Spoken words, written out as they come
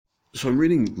So I'm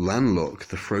reading Landlock,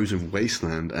 The Frozen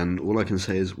Wasteland, and all I can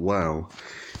say is, wow,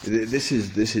 this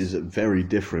is very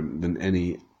different than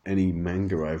any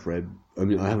manga I've read. I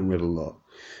mean, I haven't read a lot,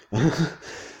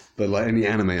 but like any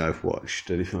anime I've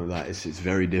watched, anything like that, it's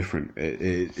very different.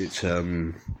 It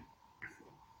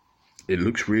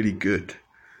looks really good,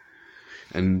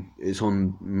 and it's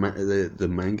on the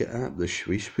manga app, the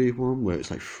Shuichi one, where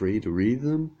it's like free to read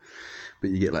them, but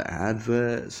you get like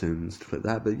adverts and stuff like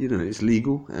that. But you know, it's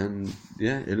legal, and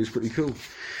yeah, it looks pretty cool.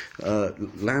 Uh,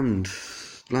 Land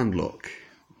Landlock,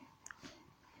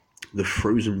 the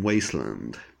Frozen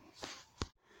Wasteland.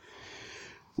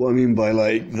 What I mean by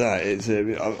like that, it's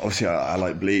obviously I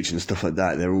like Bleach and stuff like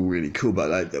that. They're all really cool, but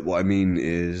like what I mean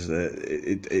is that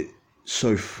it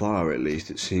so far at least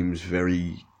it seems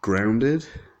very grounded.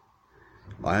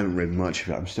 I haven't read much of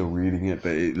it. I'm still reading it,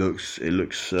 but it looks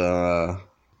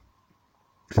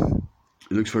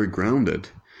very grounded.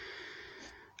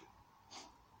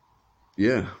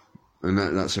 Yeah, and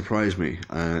that surprised me.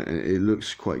 It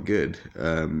looks quite good,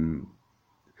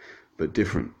 but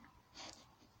different.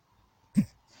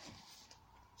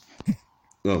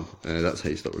 Oh, that's how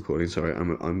you stop recording. Sorry,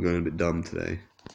 I'm going a bit dumb today.